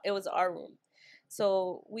 there. It was our room.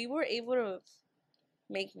 So we were able to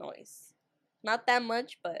make noise. Not that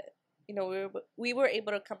much, but you know, we were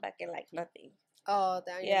able to come back in like nothing. Oh,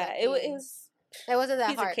 damn. Yeah, it was It wasn't that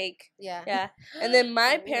piece hard. of cake. Yeah. Yeah. And then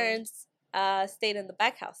my Oh, weird. parents stayed in the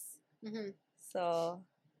back house. Mhm. So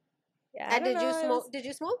yeah. I And don't did you know, it smoke? was- Did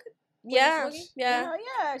you smoke? Yeah. smoking? Yeah.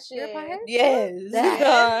 yeah, shit. You're a pothead? Yes.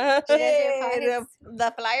 Yeah. Shit, Yes,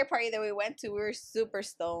 the flyer party that we went to, we were super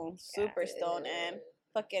stoned, Yeah. and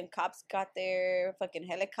fucking cops got there, fucking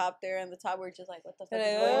helicopter on the top. We were just like, what the fuck is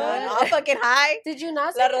Like, going on? what? All fucking high. Did you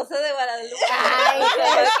not? La smoke? Rosa de Guadalupe. Ay,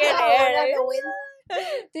 Fucking qué air. buena the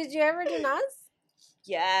wind. Did you ever do Nas?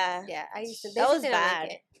 Yeah. Yeah, I used to. That was didn't like bad.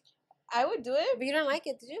 it. I would do it. But you don't like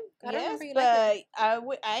it, did you? I don't Yes, remember you liked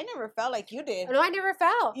but I never felt like you did. it. No, I never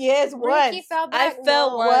fell. Yes, Ricky once. fell I back. fell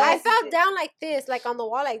no. once. I Yes, fell you did. down like this, like on the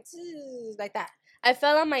wall, like zzz, like that. I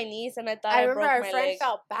fell on my knees and I thought I I, remember broke our my friend leg.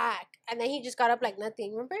 fell back, and then he just got up like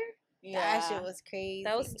nothing. Remember? That shit was crazy.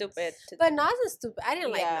 That was stupid. But Nas is stupid. I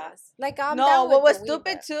didn't Yeah. like Nas. Like I'm No, down what with was the weed,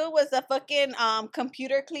 stupid but- too was the fucking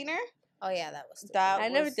computer cleaner. Oh yeah, that was stupid. That I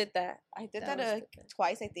never was- did that. I did That that, was stupid.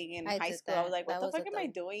 twice, I think, in I high did school. I that. was like, what That the was a fuck am I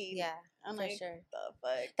dumb- doing? Yeah, I'm for like, sure. the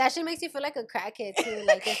fuck? That shit makes you feel like a crackhead too.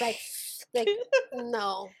 Like it's like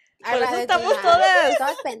no. Por eso rather do estamos that. todas.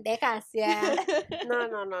 Todas pendejas. Yeah.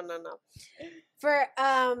 No. For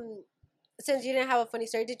since you didn't have a funny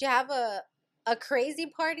story, did you have a crazy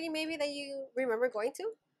party maybe that you remember going to?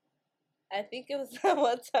 I think it was that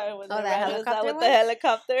one time when Oh, the that ran us out helicopter with one? the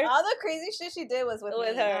helicopter. All the crazy shit she did was with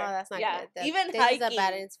With me. her. No, that's not Yeah. good. That, Even this is a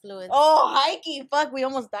bad hiking. influence. Oh, hiking! Fuck, we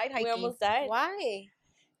almost died hiking. We almost died. Why?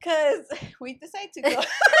 Cause we decided to go.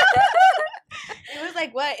 It was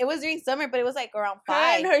like what? It was during summer, but it was like around Her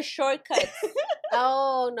 5. and her shortcuts.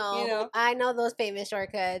 Oh no! You know? I know those famous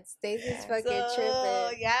shortcuts. Stacey's Yeah. fucking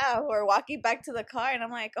tripping. yeah, we're walking back to the car, and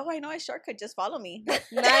I'm like, oh, I know a shortcut. Just follow me.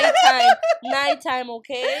 Nighttime,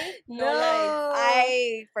 okay? No lights.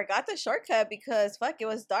 I forgot the shortcut because fuck, it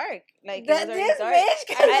was dark. Like it That was already this dark.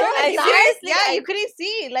 bitch. I seriously- Yeah, you couldn't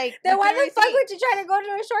see. Like Then you why couldn't the fuck see. would you try to go to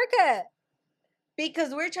a shortcut? Because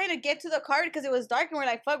we were trying to get to the car because it was dark, and we're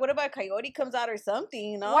like, fuck, what about a coyote comes out or something?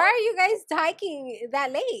 You know? Why are you guys hiking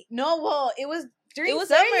that late? No, well, it was during was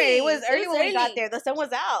summer. early. It was It early was when we got early. there. The sun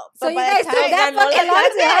was out. So But you by the guys took time- that Nos ganó fucking la long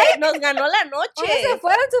to hike? tarde. Nos ganó la ¿Ustedes se noche.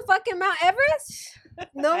 fueron to fucking Mount Everest?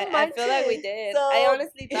 No, I feel like we did. So, I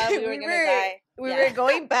honestly thought we were gonna die. We Yeah. were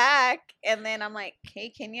going back, and then I'm like, "Hey,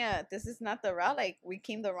 Kenya, this is not the route. Like, we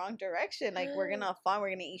came the wrong direction. Like, we're gonna fall. We're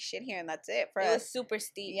gonna eat shit here, and that's it for It us." was super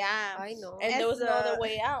steep. Yeah. I know. And there was no other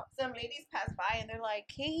way out. Some ladies passed by, and they're like,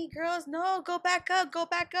 "Hey, girls, no, go back up, go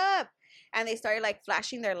back up." And they started like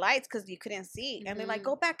flashing their lights because you couldn't see, and they're like, Mhm.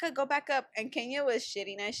 "Go back up, go back up." And Kenya was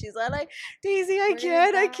shitting, and she's like, "Daisy, I We're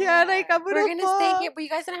can't, gonna I can't. Like, I'm We're gonna gonna stay fall." here, but you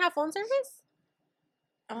guys didn't have phone service?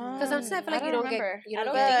 Because sometimes I feel like you don't remember. get you I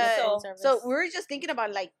don't don't get think good phone so. service. So we were just thinking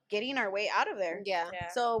about like getting our way out of there. yeah. Yeah.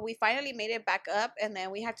 So we finally made it back up, and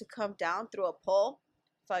then we had to come down through a pole.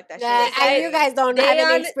 Fuck that Yeah, shit. was and scary. you guys don't They have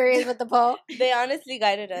any on- experience with the pole. They honestly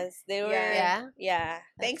guided us. They were Yeah. Yeah.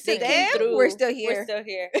 Thanks They to came them, through. we're still here. We're still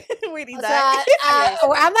here. we need So, that.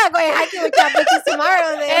 well, I'm not going hiking with y'all bitches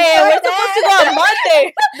tomorrow. Then. Hey, Fuck we're supposed to go that. on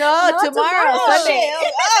Monday. No, No, tomorrow, tomorrow. Sunday.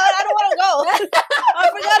 Oh, I don't want to go. I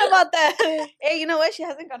forgot about that. Hey, you know what? She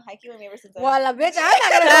hasn't gone hiking with me ever since. then. Well, bitch, I'm not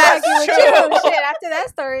gonna go That's hiking with true. you. Shit, after that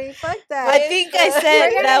story, fuck that. I think I We're said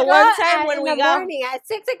gonna that go one time at- when in we the got morning at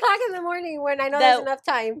 6:00 in the morning when I know That- there's enough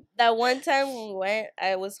time. that one time when we went,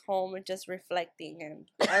 I was home and just reflecting,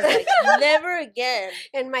 and I was like, never again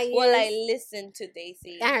In my years, will I listen to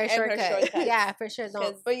Daisy and her shortcut. shortcuts. Yeah, for sure. Don't.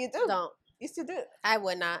 'Cause- But you do. Don't. You still do. I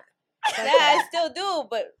would not. Yeah, I still do,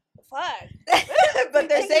 but fuck. But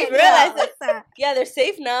they're safe. Yeah, Realize what's that? Yeah, they're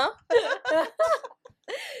safe now.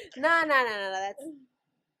 No. That's.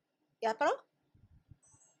 ¿Ya paró?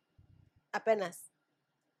 Apenas.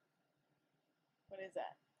 What is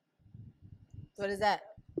that? What is that?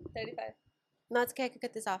 35. No, it's okay. I could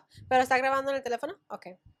cut this off. ¿Pero está grabando en el teléfono?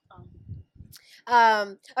 Okay.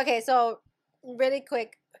 Oh. Okay, so really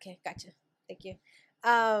quick. Okay, gotcha. Thank you.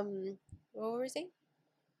 What were we saying?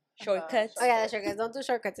 Shortcuts. Oh yeah, the shortcuts. Don't do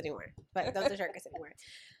shortcuts anymore. But don't do shortcuts anymore.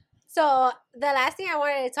 So the last thing I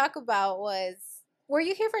wanted to talk about was, were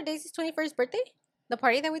you here for Daisy's 21st birthday? The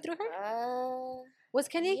party that we threw her? Was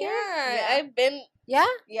Kenya here? Yeah. I've been. Yeah?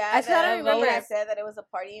 Yeah, I thought I remember. I said that it was a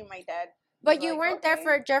party, and my dad. But was you like, weren't there "Okay."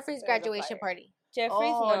 for Jeffrey's There's a graduation fire. party. Jeffrey's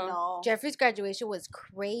Oh no. no. Jeffrey's graduation was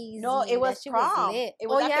crazy. No, it was That shit prom. lit. It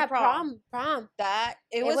was oh after yeah, prom. prom. That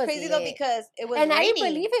it It was was crazy though lit. because it was And I raining. didn't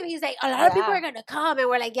believe him. He's like, a lot of people Yeah. are gonna come, and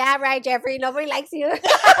we're like, yeah, right, Jeffrey. Nobody likes you.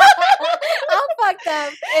 I'm fucked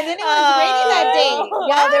up. And then it was raining that day Oh.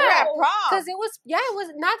 while they were at Yeah. prom. Cause it was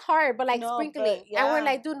not hard, but like No, sprinkling. but And we're yeah.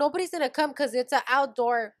 like, dude, nobody's gonna come because it's an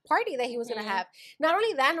outdoor party that he was Mhm. gonna have. Not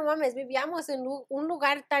only that, no mames, vivíamos en un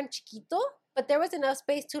lugar tan chiquito, but there was enough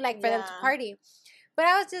space to like for them to Yeah. party. But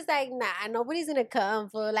I was just like, nah, nobody's gonna come.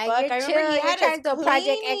 For like, Fuck, I you're remember chill. he You're had trying us to do a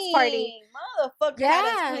Project X party. cleaning. Motherfucker had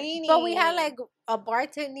us Yeah, cleaning. but we had like a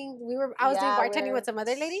bartending. I was doing bartending with some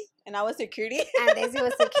other lady, and I was security. and Daisy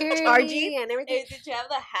was security Charging. and everything. Hey, did you have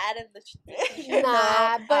the hat and the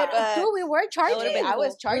Nah, but dude, we were charging. would've been I was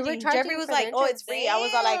cool. charging. We were charging Jeffrey was for like, the "Oh, it's free." I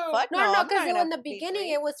was all like, Damn. "Fuck no!" No, I'm because not in gonna the be beginning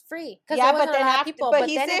free. it was free. Yeah, there but wasn't then a lot of after, people, but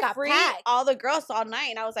he then it said got free packed. all the girls all night,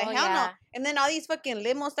 and I was like, Oh, "Hell no!" yeah. And then all these fucking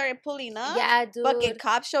limos started pulling up. Yeah, dude. Fucking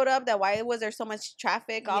cops showed up. That why was there so much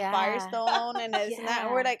traffic off Yeah. Firestone and this and that?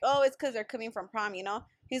 And we're Yeah. like, "Oh, it's because they're coming from prom," you know.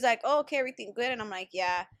 He's like, "Oh, okay, everything good," and I'm like,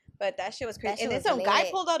 "Yeah." But that shit was crazy. That shit And then was some guy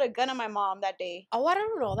lit. pulled out a gun on my mom that day. Oh, I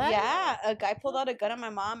don't know that. Yeah, a guy pulled out a gun on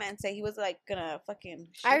my mom and said he was like gonna fucking.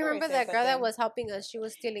 Shoot I her or remember something, that but girl that then- was helping us. She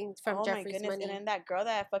was stealing from oh my Jeffrey's goodness! money. And then that girl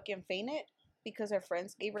that fucking fainted because her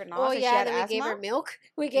friends gave her Oh nausea. and she yeah, had then we asthma. gave her milk.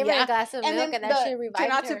 We gave her Yeah. a glass of And milk, then and that shit turned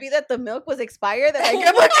revived out her. to be that the milk was expired. That I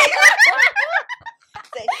grandma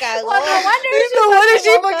Se cagó. Well, no wonder she No wonder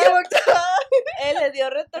she fucking fucking woke woke up. Él le dio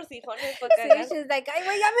retorcijones para Sí, cagar. she's like, ay,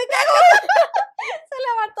 güey, ya me cago. Se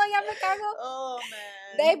levantó, ya me cago. Oh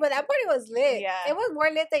man. Hey, but that party was lit. Yeah. It was more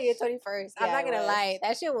lit than your 21st. I'm Yeah, not it gonna was. lie.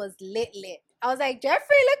 That shit was lit. I was like,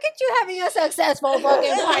 Jeffrey, look at you having a successful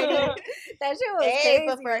fucking party. That shit was Hey, crazy.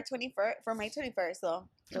 but for our 21st, for my 21st though,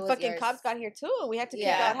 It was fucking yours. cops got here too. We had to kick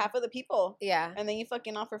Yeah. out half of the people, Yeah. and then you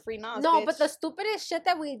fucking offer free nos. No, bitch. but the stupidest shit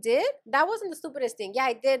that we did, that wasn't the stupidest thing. Yeah,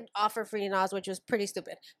 I did offer free nos, which was pretty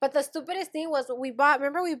stupid. But the stupidest thing was we bought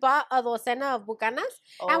a docena of bucanas,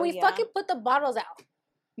 Oh, and we yeah. fucking put the bottles out.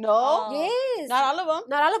 no, Oh. Yes. not all of them.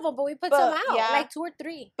 Not all of them, but we put But, some out. yeah. Like 2 or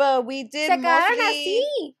 3. But we did Se quedaron mostly.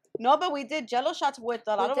 así. No, but we did Jello shots with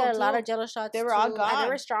a lot We of did them a lot too. of Jello shots. They were all too, and they gone.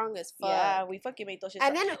 were strong as fuck. Yeah, we fucking made those shit.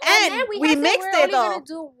 And then, we we had said mixed we're it only though. gonna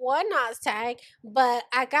do one Nas tag, but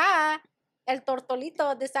acá El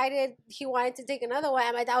Tortolito decided he wanted to take another one.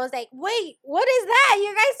 And my dad was like, "Wait, what is that?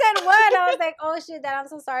 You guys said one." I was like, "Oh shit, Dad, I'm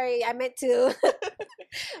so sorry. I meant to."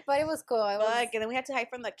 But it was cool. It was, Fuck, and then we had to hide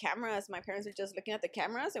from the cameras. My parents were just looking at the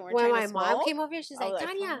cameras, and we're when trying my to mom smoke. came over here, she's I like, was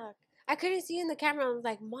 "Tanya, fuck. I couldn't see you in the camera." I was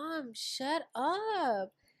like, "Mom, shut up."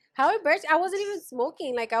 How embarrassing. I wasn't even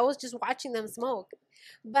smoking. Like, I was just watching them smoke.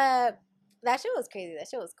 But that shit was crazy. That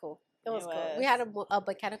shit was cool. It was cool. We had a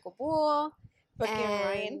mechanical bull. Fucking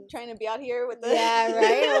Ryan and- trying to be out here with the Yeah, right.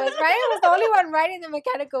 Ryan was the only one riding the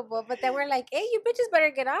mechanical bull. But then we're like, hey, you bitches better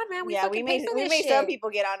get on, man. We yeah, fucking we paid made for we this made shit. some people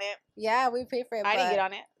get on it. Yeah, we paid for it. I didn't but- get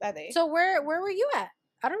on it that day. So where were you at?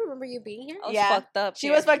 I don't remember you being here. I was Yeah. fucked up. She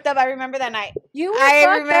here. was fucked up. I remember that night. You were I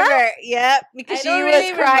fucked remember. up? Yep, I because she don't was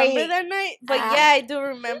really crying. remember that night, but Ah. yeah, I do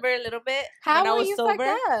remember a little bit How when I were was you sober.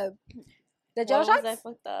 fucked up? The Jello Why was I shots?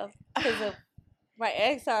 fucked up? Because of my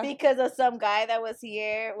ex, huh? Because of some guy that was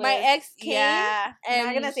here. My was- ex came, Yeah, and I'm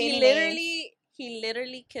not gonna say he any literally, he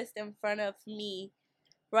literally kissed in front of me,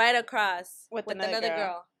 right across With with another another girl.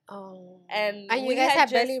 girl. Oh. And And you we guys had had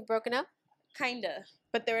just barely broken up? kinda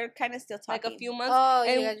but they were kind of still talking. like a few months. Oh,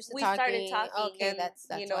 and you guys just we started talking. talking. Okay, and, that's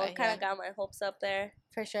you know, why, kind yeah. of got my hopes up there.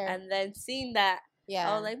 For sure. And then seeing that,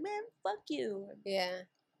 yeah. I was like, man, fuck you. yeah.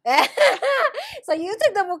 So you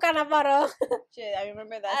took the Bucana photo. Shit, I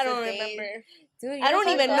remember that. I don't remember. Dude, you I don't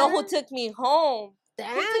were even fucked know up? who took me home.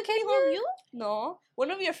 Damn, Who took me Kenya? home? You? No,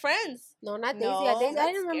 one of your friends. No, not Daisy. No, Daisy. I that's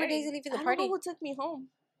didn't remember scary. Daisy leaving I the don't know party. who took me home.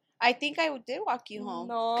 I think I did walk you home.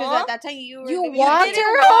 No. Because at that time you were You leaving walked the-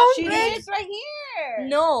 her home, She bitch? lives right here.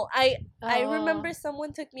 No, I Oh. remember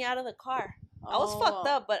someone took me out of the car. I was fucked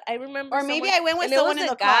Oh. up, but I remember. Or maybe someone, I went with and it someone was in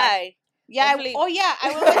a the car. guy. Yeah. Hopefully- Oh yeah, I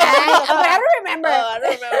went but with someone in the car. I don't remember. I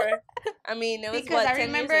don't remember. I mean, it was Because what, I 10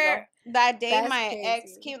 remember years ago. that day That's my ex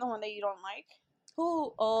crazy. came, the one that you don't like.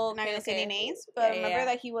 Who? Oh, I'm not okay, gonna say any okay. names, but Yeah, I remember yeah.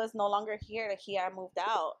 that he was no longer here. Like he had moved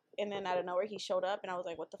out, and then out of nowhere he showed up, and I was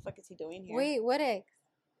like, "What the fuck is he doing here?" Wait, what ex?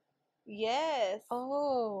 Yes.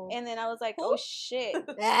 Oh. And then I was like, Who? "Oh shit."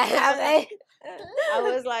 I I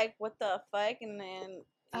was like, "What the fuck?" And then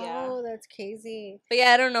yeah. Oh, that's crazy. But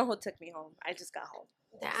yeah, I don't know who took me home. I just got home,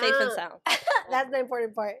 safe and Damn. sound. That's the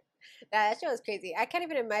important part. That shit was crazy. I can't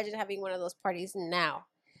even imagine having one of those parties now.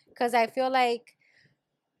 Because I feel like,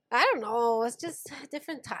 I don't know, it's just a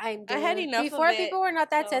different time. I had dude. enough of Before it, people were not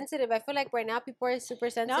that so- sensitive. I feel like right now people are super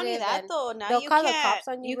sensitive. Not only that and though, now they'll you call the can't cops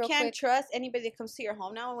on you you real can't quick. trust anybody that comes to your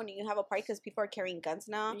home now when you have a party because people are carrying guns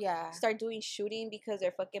now. Yeah. Start doing shooting because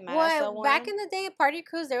they're fucking mad at Well, someone. back in the day, party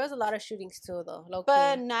crews, there was a lot of shootings too, though. Low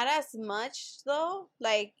but key. not as much though.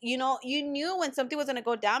 Like you know, you knew when something was gonna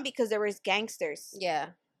go down because there was gangsters. Yeah.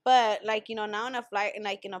 But like you know, now in a flyer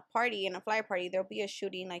party, there'll be a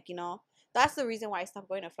shooting. Like you know, that's the reason why I stopped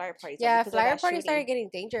going to flyer parties. like, Yeah, because of flyer that parties started shooting. getting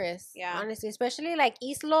dangerous. Yeah. Honestly, especially like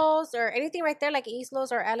East Los or anything right there, like East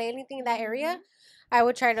Los or LA, anything in that area, I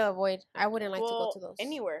would try to avoid. I wouldn't like to go to those.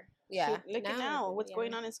 Anywhere. Yeah. Shit, look at now. What's yeah.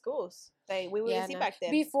 going on in schools? Like we wouldn't see no. back then.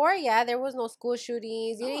 Before, yeah, there was no school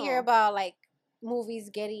shootings. You didn't hear No. about like movies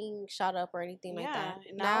getting shot up or anything like Yeah, that.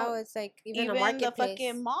 and Now now it's like even a Even the marketplace.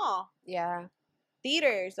 fucking mall, Yeah,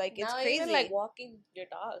 theaters, like it's Now crazy. even like walking your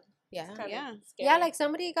dog. yeah, It's kind of Yeah. scary. yeah. Like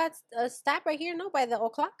somebody got stabbed right here, no, by the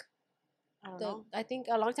o'clock. I don't know. I think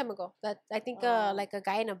a long time ago. That I think Oh. like a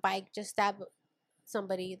guy in a bike just stabbed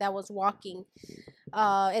somebody that was walking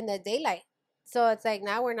in the daylight. So it's like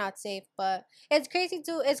now we're not safe, but it's crazy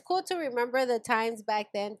too. It's cool to remember the times back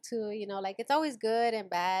then too. You know, like it's always good and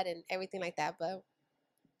bad and everything like that. But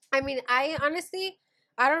I mean, I honestly,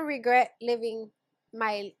 I don't regret living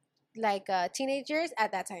my like teenage years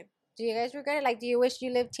at that time. Do you guys regret it? Like, do you wish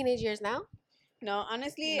you lived teenage years now? No,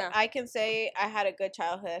 honestly, No. I can say I had a good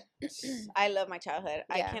childhood. I love my childhood.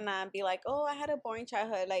 I Yeah. cannot be like, oh, I had a boring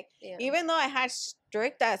childhood. Like, Yeah. even though I had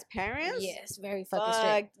strict as parents, Yes, very fucking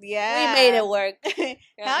strict. yeah, We made it work.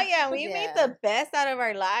 Hell yeah, we made Yeah. the best out of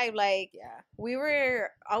our life. Like, Yeah. we were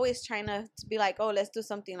always trying to be like, oh, let's do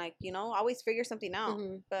something. Like, always figure something out.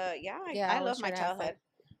 Mhm. But yeah, Yeah, I always love my try to have fun. childhood.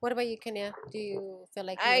 What about you, Kenya? Do you feel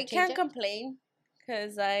like you I would change can't it? complain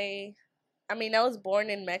because I mean, I was born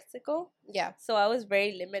in Mexico, Yeah, so I was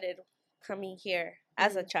very limited coming here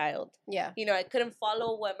as a child. yeah. You know, I couldn't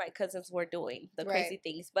follow what my cousins were doing, the Right. crazy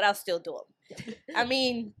things, but I'll still do them. I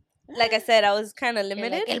mean, like I said, I was kind of You're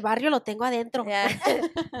limited. like, el barrio lo tengo adentro. Yeah.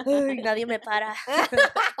 Uy, nadie me para.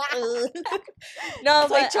 No,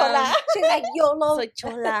 Soy but chola. She's like, YOLO. soy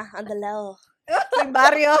chola on the low. Soy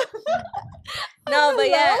barrio. No, but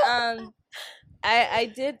yeah,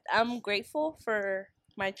 I'm grateful for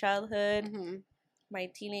my childhood, Mhm. my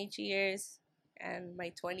teenage years, and my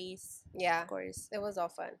 20s, Yeah, of course. it was all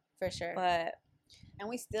fun for sure. But And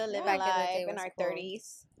we still live Back in the day alive in was our cool.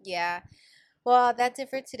 30s. Yeah. Well, that's it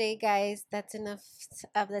for today, guys. That's enough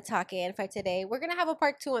of the talking for today. We're going to have a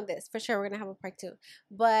part 2 on this. For sure, we're going to have a part 2.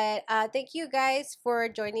 But thank you guys for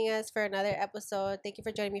joining us for another episode. Thank you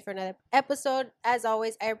for joining me for another episode. As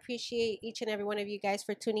always, I appreciate each and every one of you guys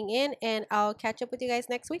for tuning in. And I'll catch up with you guys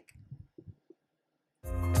next week.